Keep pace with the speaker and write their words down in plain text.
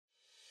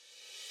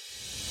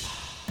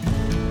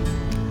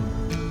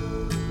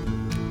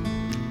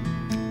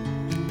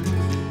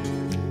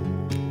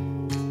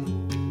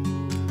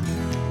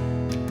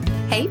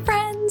Hey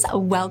friends,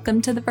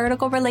 welcome to the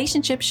Vertical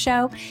Relationship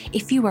Show.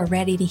 If you are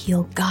ready to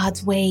heal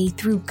God's way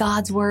through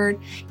God's Word,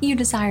 you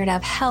desire to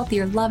have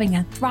healthier, loving,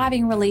 and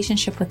thriving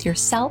relationship with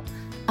yourself,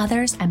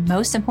 others, and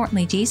most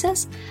importantly,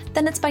 Jesus,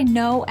 then it's by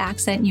no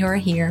accident you're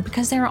here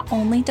because there are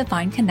only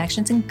divine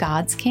connections in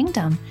God's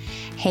kingdom.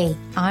 Hey,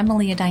 I'm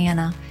Malia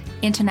Diana,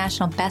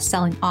 international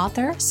best-selling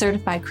author,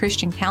 certified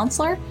Christian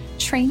counselor,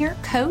 trainer,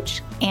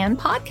 coach, and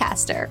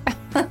podcaster.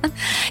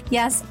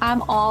 Yes,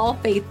 I'm all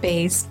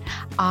faith-based.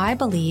 I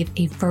believe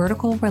a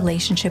vertical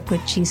relationship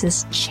with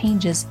Jesus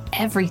changes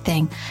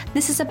everything.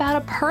 This is about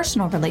a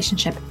personal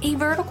relationship, a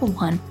vertical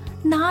one,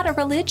 not a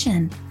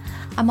religion.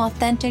 I'm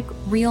authentic,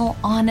 real,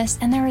 honest,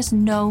 and there is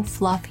no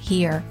fluff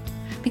here.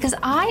 Because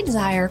I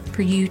desire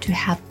for you to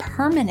have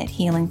permanent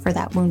healing for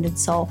that wounded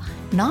soul,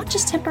 not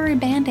just temporary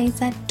band-aids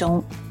that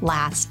don't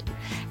last.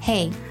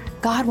 Hey,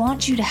 God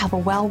wants you to have a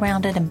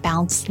well-rounded and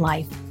balanced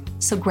life.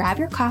 So grab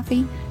your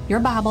coffee,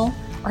 your Bible,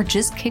 or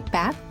just kick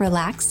back,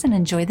 relax, and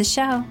enjoy the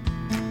show.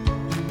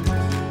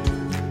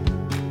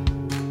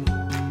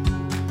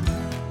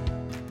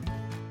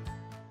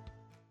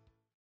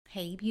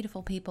 Hey,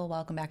 beautiful people.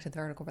 Welcome back to the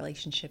Vertical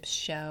Relationships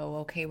Show.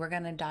 Okay, we're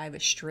going to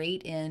dive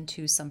straight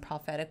into some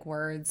prophetic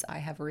words I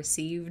have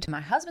received.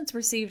 My husband's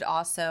received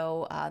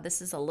also.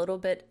 This is a little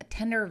bit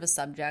tender of a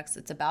subject.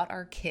 It's about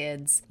our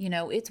kids. You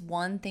know, it's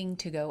one thing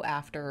to go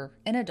after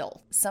an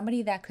adult,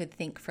 somebody that could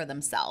think for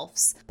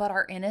themselves, but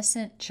our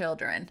innocent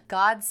children,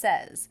 God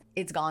says,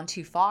 it's gone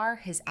too far.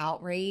 His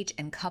outrage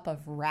and cup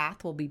of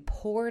wrath will be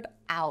poured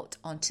out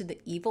onto the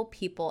evil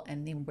people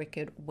and the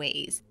wicked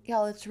ways.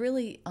 Y'all, it's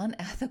really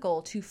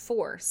unethical to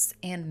force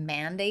and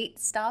mandate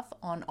stuff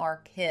on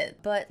our kids.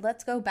 But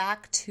let's go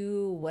back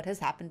to what has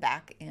happened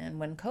back in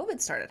when COVID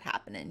started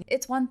happening.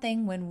 It's one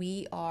thing when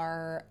we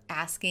are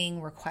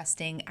asking,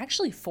 requesting,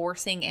 actually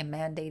forcing and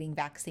mandating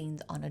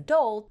vaccines on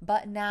adults,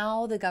 but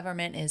now the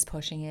government is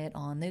pushing it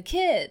on the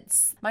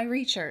kids. My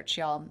research,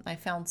 y'all, I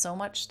found so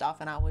much stuff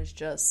and I was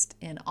just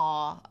in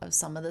awe of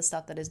some of the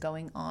stuff that is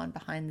going on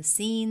behind the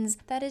scenes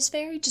that is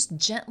very just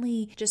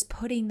gently just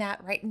putting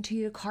that right into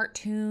your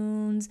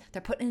cartoons.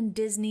 They're putting in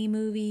Disney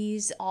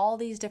movies, all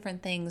these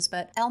different things.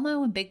 But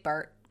Elmo and Big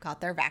Bert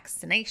got their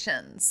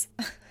vaccinations.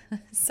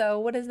 So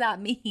what does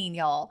that mean,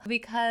 y'all?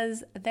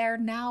 Because they're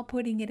now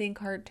putting it in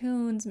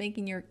cartoons,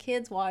 making your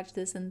kids watch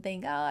this and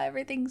think, oh,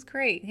 everything's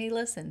great. Hey,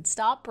 listen,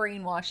 stop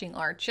brainwashing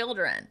our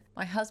children.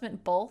 My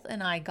husband, both,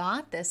 and I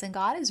got this, and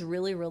God is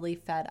really, really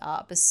fed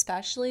up,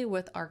 especially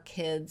with our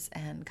kids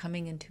and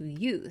coming into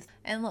youth.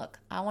 And look,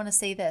 I want to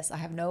say this. I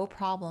have no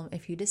problem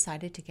if you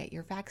decided to get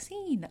your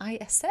vaccine. I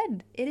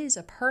said it is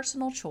a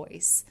personal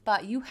choice,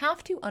 but you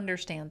have to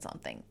understand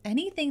something.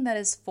 Anything that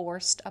is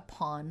forced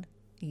upon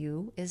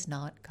you is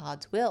not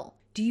God's will.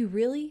 Do you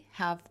really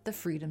have the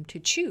freedom to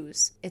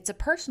choose? It's a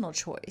personal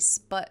choice,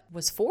 but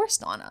was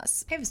forced on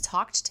us. I've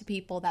talked to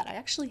people that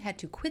actually had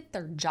to quit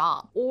their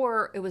job,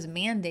 or it was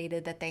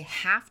mandated that they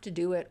have to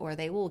do it or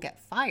they will get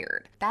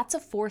fired. That's a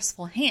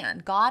forceful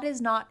hand. God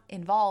is not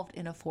involved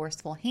in a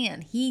forceful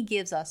hand. He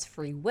gives us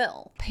free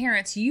will.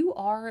 Parents, you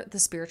are the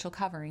spiritual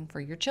covering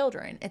for your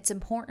children. It's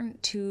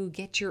important to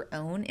get your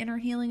own inner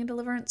healing and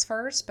deliverance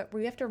first, but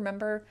we have to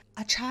remember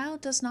a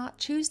child does not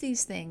choose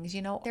these things.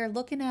 You know, they're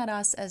looking at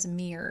us as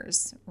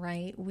mirrors,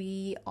 right?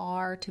 We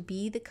are to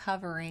be the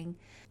covering,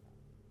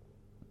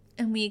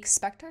 and we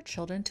expect our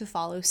children to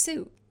follow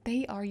suit.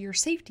 They are your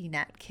safety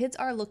net. Kids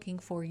are looking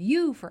for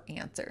you for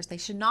answers. They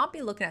should not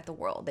be looking at the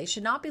world. They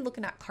should not be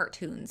looking at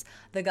cartoons,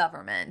 the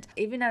government,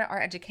 even at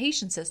our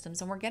education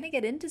systems. And we're going to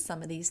get into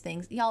some of these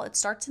things. Y'all, it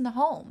starts in the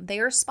home. They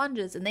are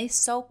sponges and they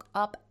soak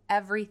up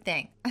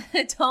everything.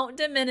 Don't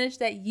diminish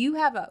that you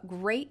have a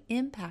great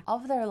impact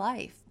of their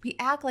life. We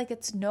act like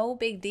it's no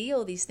big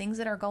deal, these things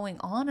that are going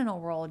on in our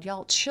world.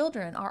 Y'all,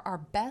 children are our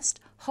best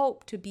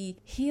hope to be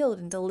healed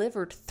and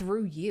delivered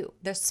through you.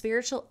 The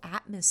spiritual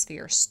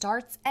atmosphere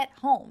starts at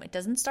home. It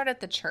doesn't start at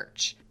the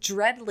church.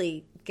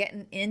 Dreadly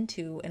getting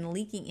into and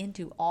leaking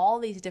into all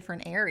these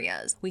different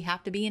areas. We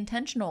have to be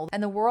intentional.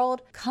 And the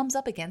world comes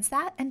up against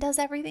that and does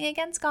everything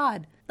against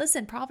God.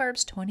 Listen,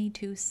 Proverbs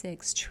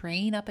 22:6,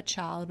 train up a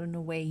child in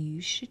the way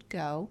you should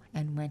go,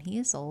 and when he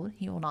is old,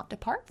 he will not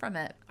depart from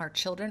it. Our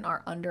children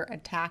are under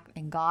attack,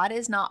 and God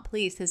is not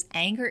pleased. His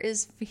anger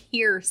is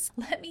fierce.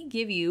 Let me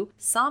give you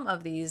some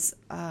of these.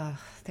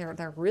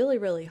 They're really,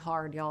 really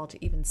hard, y'all,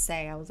 to even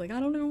say. I was like, I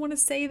don't even want to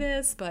say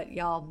this, but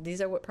y'all,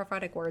 these are what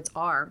prophetic words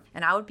are.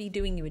 And I would be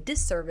doing you a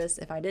disservice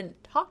if I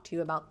didn't talk to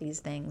you about these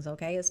things,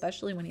 okay?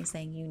 Especially when he's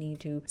saying you need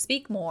to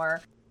speak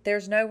more.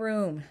 There's no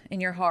room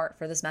in your heart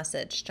for this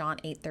message.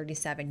 John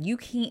 8:37. You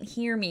can't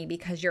hear me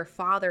because your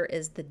father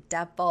is the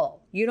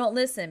devil. You don't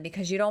listen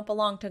because you don't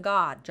belong to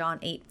God. John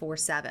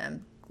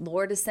 8:4-7.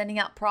 Lord is sending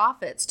out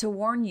prophets to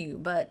warn you,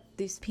 but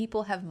these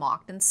people have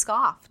mocked and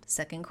scoffed.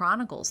 2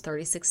 Chronicles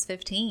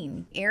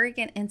 36:15.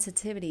 Arrogant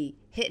insensitivity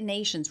hit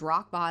nations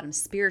rock bottom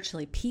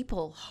spiritually.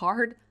 People,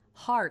 hard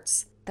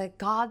hearts that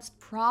God's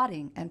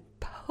prodding and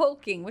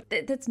provoking.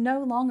 That's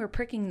no longer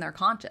pricking their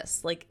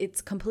conscience. Like,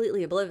 it's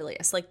completely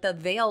oblivious. Like, the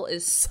veil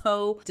is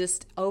so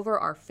just over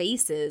our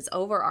faces,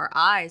 over our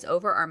eyes,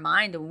 over our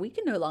mind, and we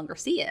can no longer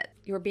see it.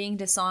 You're being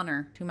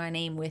dishonor to my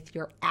name with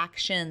your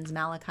actions,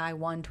 Malachi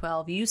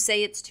 1:12. You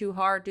say it's too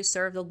hard to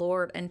serve the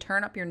Lord and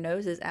turn up your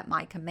noses at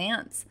my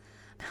commands,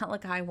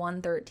 Malachi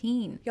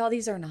 1:13. Y'all,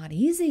 these are not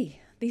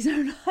easy. These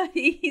are not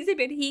easy,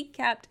 but he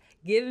kept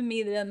giving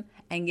me them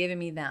and giving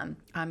me them.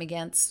 I'm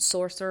against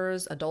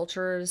sorcerers,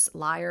 adulterers,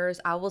 liars.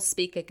 I will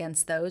speak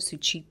against those who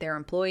cheat their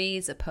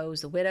employees,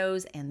 oppose the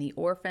widows and the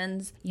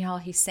orphans.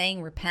 He's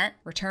saying, repent,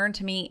 return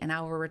to me, and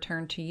I will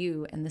return to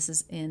you. And this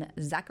is in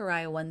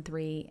Zechariah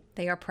 1:3.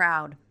 They are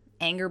proud,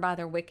 angered by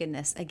their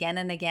wickedness. Again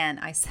and again,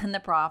 I send the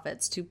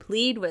prophets to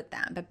plead with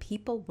them, but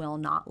people will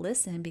not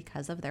listen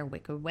because of their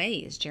wicked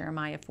ways.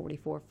 Jeremiah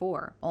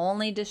 44:4.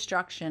 Only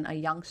destruction, a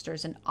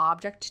youngster's an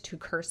object to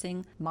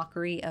cursing,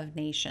 mockery of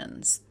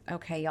nations.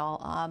 Okay,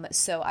 y'all.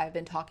 So I've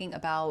been talking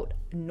about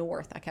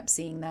north. I kept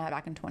seeing that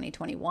back in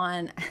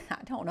 2021.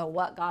 I don't know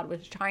what God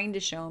was trying to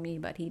show me,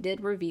 but he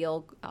did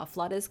reveal a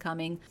flood is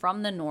coming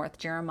from the north,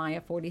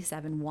 Jeremiah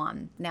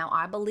 47:1. Now,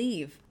 I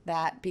believe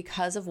that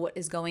because of what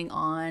is going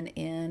on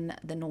in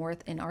the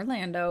north, in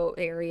Orlando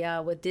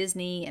area with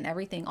Disney and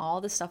everything,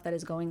 all the stuff that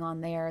is going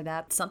on there,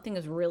 that something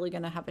is really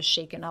going to have a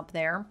shaken up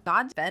there.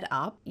 God's fed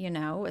up,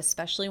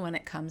 especially when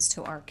it comes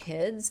to our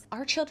kids.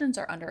 Our children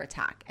are under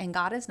attack and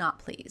God is not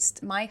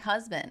pleased. My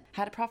husband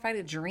had a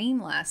prophetic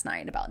dream last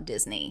night about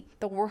Disney.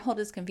 The world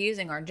is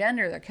confusing our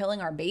gender. They're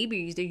killing our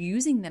babies. They're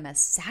using them as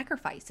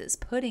sacrifices,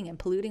 putting and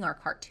polluting our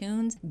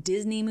cartoons,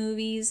 Disney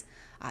movies,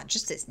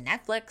 just as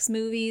Netflix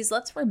movies.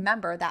 Let's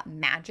remember that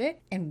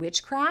magic and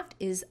witchcraft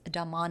is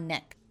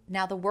demonic.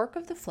 Now, the work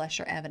of the flesh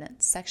are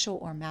evident: sexual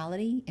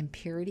immorality,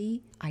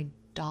 impurity,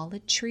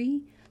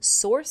 idolatry,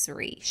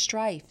 sorcery,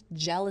 strife,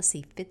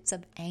 jealousy, fits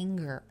of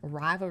anger,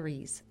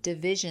 rivalries,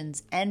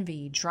 divisions,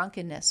 envy,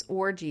 drunkenness,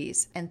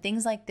 orgies, and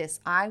things like this.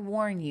 I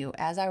warn you,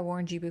 as I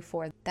warned you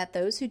before, that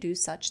those who do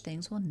such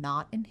things will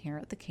not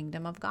inherit the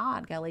kingdom of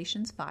God.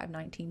 Galatians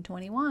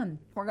 5:19-21.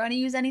 We're going to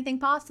use anything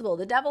possible.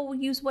 The devil will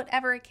use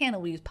whatever it can.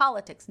 It will use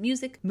politics,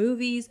 music,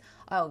 movies.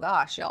 Oh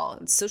gosh, y'all,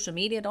 social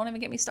media. Don't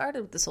even get me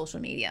started with the social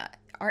media.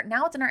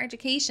 Now it's in our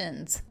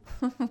educations.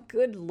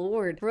 Good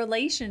Lord.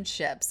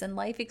 Relationships and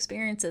life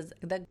experiences.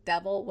 The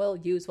devil will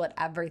use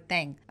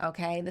everything.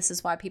 Okay. This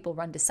is why people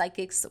run to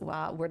psychics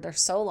where they're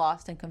so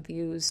lost and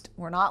confused.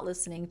 We're not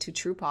listening to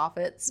true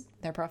prophets,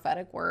 their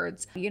prophetic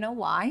words. You know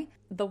why?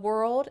 The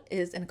world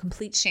is in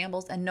complete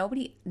shambles and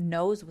nobody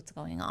knows what's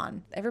going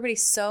on.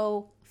 Everybody's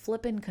so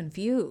flippin'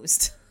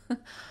 confused.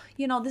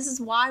 This is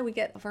why we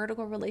get a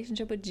vertical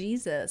relationship with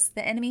Jesus.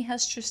 The enemy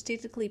has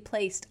strategically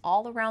placed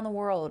all around the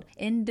world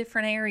in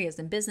different areas,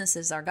 in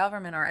businesses, our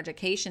government, our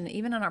education,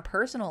 even in our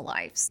personal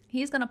lives.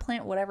 He's going to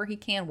plant whatever he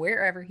can,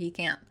 wherever he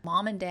can.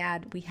 Mom and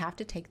dad, we have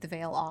to take the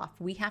veil off.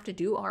 We have to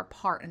do our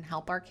part and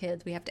help our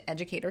kids. We have to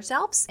educate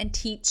ourselves and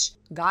teach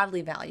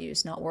godly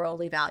values, not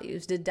worldly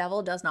values. The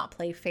devil does not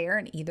play fair,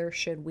 and either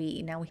should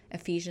we. Now,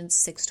 Ephesians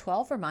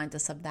 6:12 reminds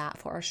us of that.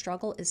 For our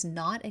struggle is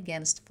not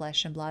against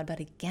flesh and blood, but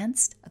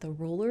against the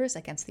rulers,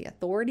 against the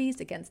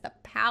authorities, against the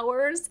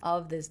powers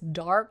of this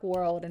dark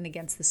world, and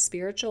against the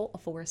spiritual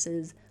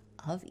forces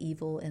of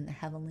evil in the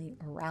heavenly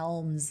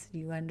realms.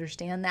 You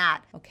understand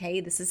that? Okay,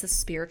 this is a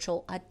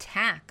spiritual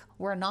attack.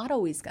 We're not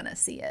always going to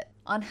see it.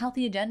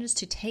 Unhealthy agendas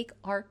to take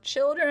our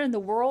children in the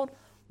world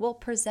will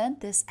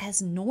present this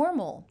as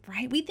normal,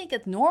 right? We think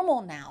it's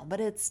normal now, but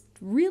it's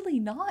really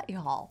not,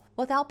 y'all.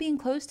 Without being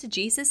close to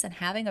Jesus and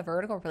having a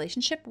vertical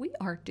relationship, we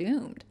are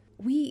doomed.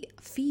 We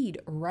feed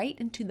right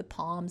into the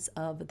palms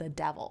of the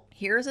devil.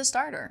 Here's a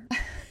starter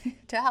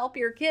to help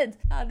your kids.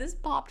 This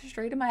popped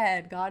straight in my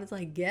head. God is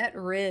like, get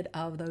rid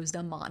of those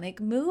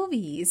demonic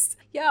movies.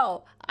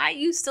 Yo, I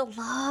used to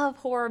love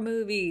horror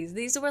movies.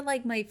 These were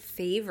like my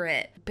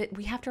favorite. But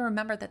we have to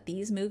remember that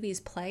these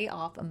movies play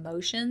off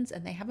emotions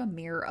and they have a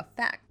mirror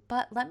effect.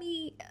 But let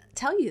me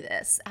tell you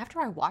this. After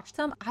I watched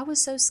them, I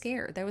was so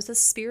scared. There was a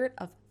spirit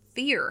of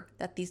fear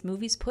that these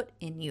movies put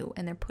in you,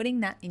 and they're putting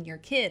that in your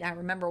kid. I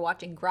remember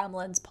watching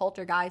Gremlins,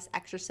 Poltergeist,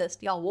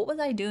 Exorcist. Y'all, what was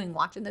I doing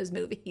watching those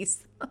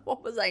movies?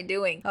 What was I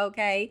doing?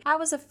 Okay. I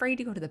was afraid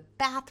to go to the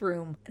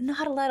bathroom,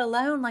 not let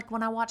alone like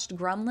when I watched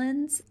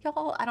Gremlins.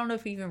 Y'all, I don't know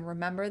if you even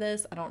remember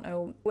this. I don't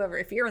know. Whoever,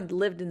 if you're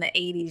lived in the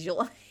 80s,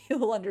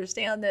 you'll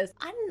understand this.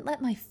 I didn't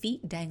let my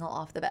feet dangle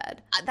off the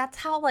bed. That's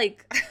how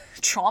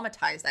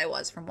traumatized I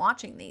was from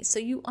watching these. So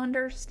you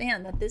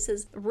understand that this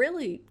is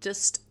really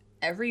just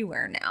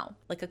everywhere now,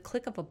 like a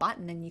click of a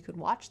button and you could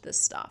watch this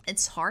stuff.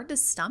 It's hard to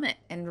stomach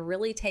and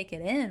really take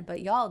it in,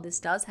 but y'all, this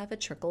does have a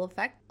trickle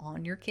effect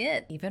on your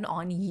kid, even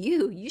on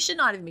you. You should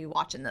not even be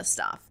watching this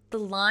stuff. The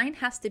line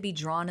has to be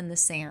drawn in the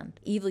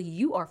sand. Either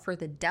you are for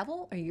the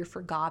devil or you're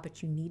for God,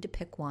 but you need to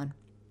pick one.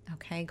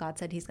 Okay, God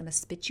said he's going to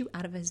spit you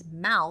out of his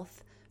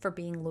mouth for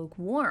being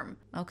lukewarm.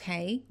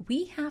 Okay,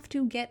 we have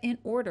to get in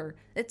order.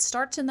 It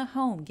starts in the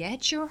home.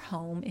 Get your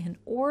home in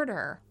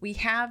order. We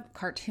have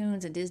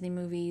cartoons and Disney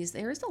movies.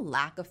 There is a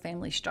lack of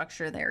family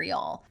structure there,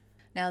 y'all.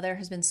 Now, there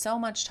has been so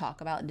much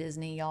talk about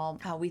Disney, y'all.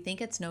 We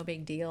think it's no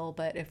big deal,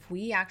 but if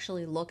we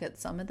actually look at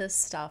some of this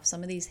stuff,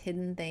 some of these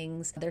hidden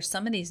things, there's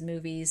some of these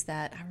movies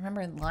that I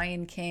remember in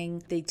Lion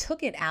King, they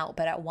took it out,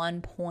 but at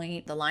one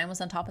point, the lion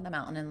was on top of the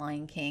mountain in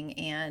Lion King,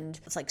 and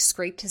it's like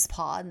scraped his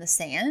paw in the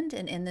sand,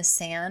 and in the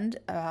sand,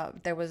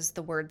 there was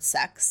the word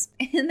sex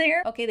in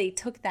there. Okay, they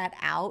took that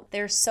out.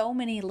 There's so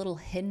many little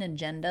hidden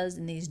agendas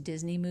in these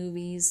Disney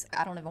movies.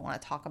 I don't even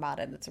want to talk about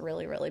it. It's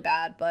really, really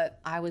bad, but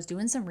I was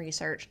doing some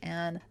research,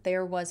 and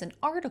there was an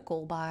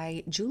article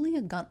by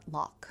Julia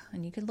Guntlock,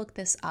 and you can look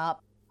this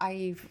up.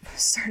 I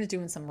started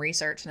doing some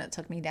research and it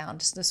took me down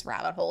just this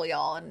rabbit hole,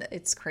 y'all, and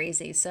it's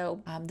crazy.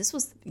 So this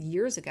was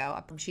years ago.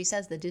 She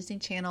says the Disney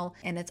Channel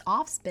and its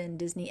offspin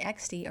Disney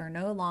XD are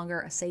no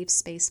longer a safe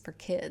space for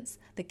kids.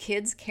 The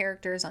kids'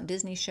 characters on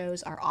Disney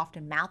shows are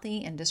often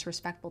mouthy and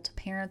disrespectful to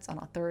parents and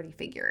authority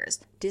figures.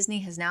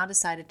 Disney has now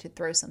decided to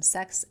throw some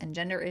sex and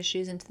gender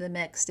issues into the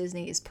mix.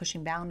 Disney is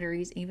pushing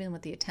boundaries, even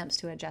with the attempts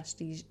to address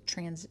these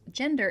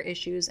transgender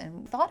issues.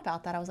 And thought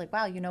about that, I was like,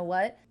 wow, you know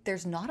what?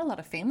 There's not a lot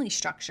of family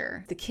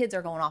structure. The kids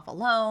are going off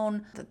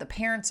alone. The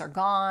parents are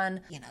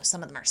gone.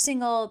 Some of them are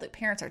single. The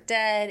parents are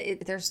dead.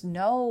 There's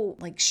no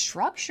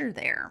structure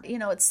there.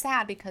 It's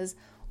sad because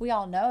we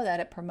all know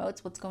that it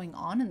promotes what's going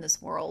on in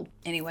this world.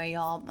 Anyway,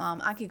 y'all,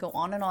 I could go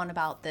on and on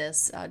about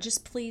this.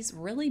 Just please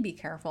really be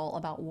careful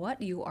about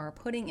what you are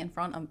putting in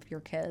front of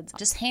your kids.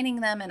 Just handing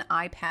them an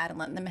iPad and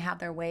letting them have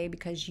their way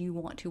because you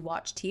want to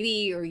watch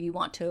TV or you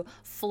want to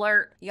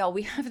flirt. Y'all,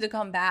 we have to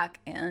come back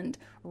and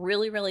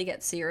really, really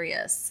get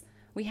serious.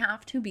 We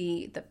have to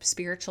be the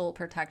spiritual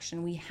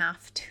protection. We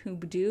have to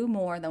do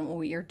more than what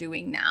we are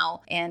doing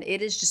now. And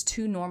it is just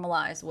too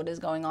normalized what is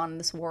going on in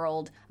this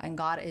world. And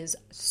God is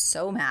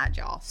so mad,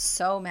 y'all.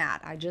 So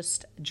mad. I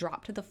just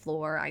dropped to the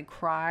floor. I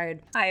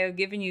cried. I have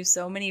given you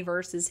so many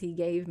verses he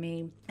gave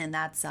me. And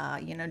that's,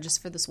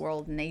 just for this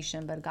world and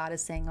nation. But God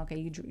is saying,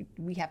 okay,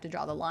 we have to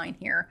draw the line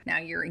here. Now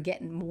you're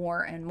getting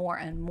more and more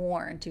and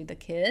more into the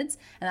kids.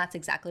 And that's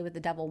exactly what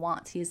the devil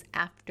wants. He is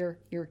after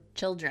your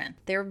children.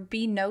 There would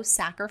be no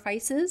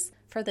sacrifice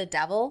for the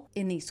devil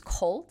in these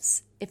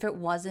cults if it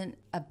wasn't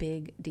a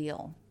big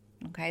deal.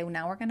 Okay, well,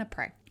 now we're going to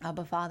pray.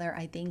 Abba, Father,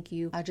 I thank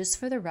you just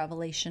for the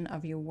revelation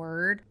of your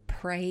word.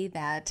 Pray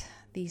that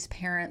these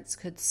parents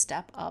could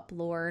step up,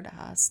 Lord,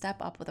 step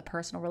up with a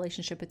personal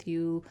relationship with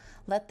you.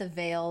 Let the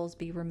veils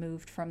be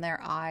removed from their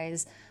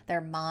eyes,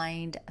 their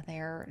mind,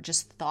 their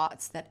just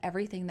thoughts, that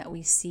everything that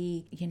we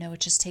see, it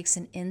just takes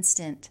an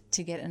instant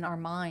to get in our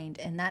mind.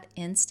 And that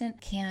instant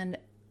can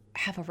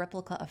have a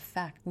replica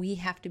effect. We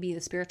have to be the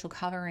spiritual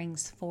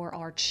coverings for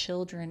our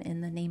children in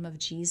the name of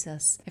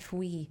Jesus. If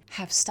we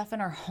have stuff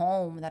in our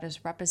home that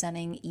is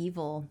representing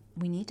evil,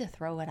 we need to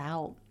throw it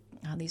out.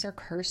 These are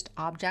cursed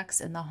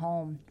objects in the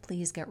home.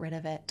 Please get rid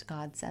of it.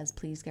 God says,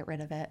 please get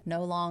rid of it.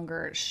 No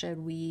longer should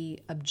we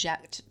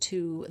object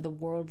to the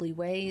worldly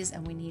ways,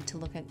 and we need to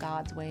look at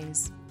God's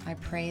ways. I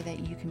pray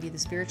that you can be the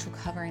spiritual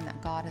covering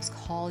that God has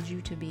called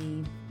you to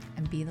be,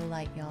 and be the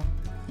light, y'all.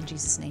 In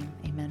Jesus' name,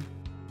 amen.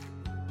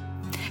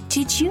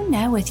 Did you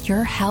know with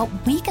your help,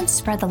 we can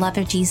spread the love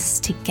of Jesus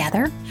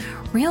together?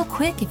 Real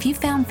quick, if you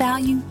found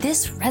value,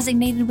 this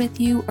resonated with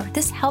you, or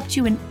this helped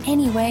you in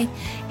any way,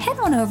 head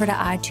on over to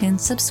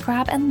iTunes,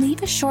 subscribe, and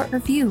leave a short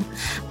review.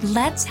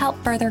 Let's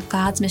help further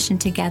God's mission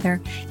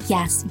together.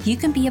 Yes, you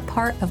can be a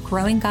part of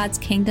growing God's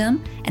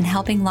kingdom and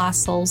helping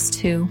lost souls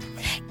too.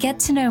 Get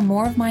to know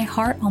more of my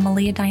heart on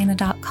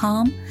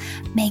MaliaDiana.com.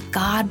 May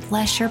God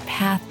bless your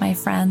path, my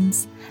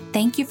friends.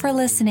 Thank you for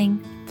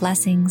listening.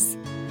 Blessings.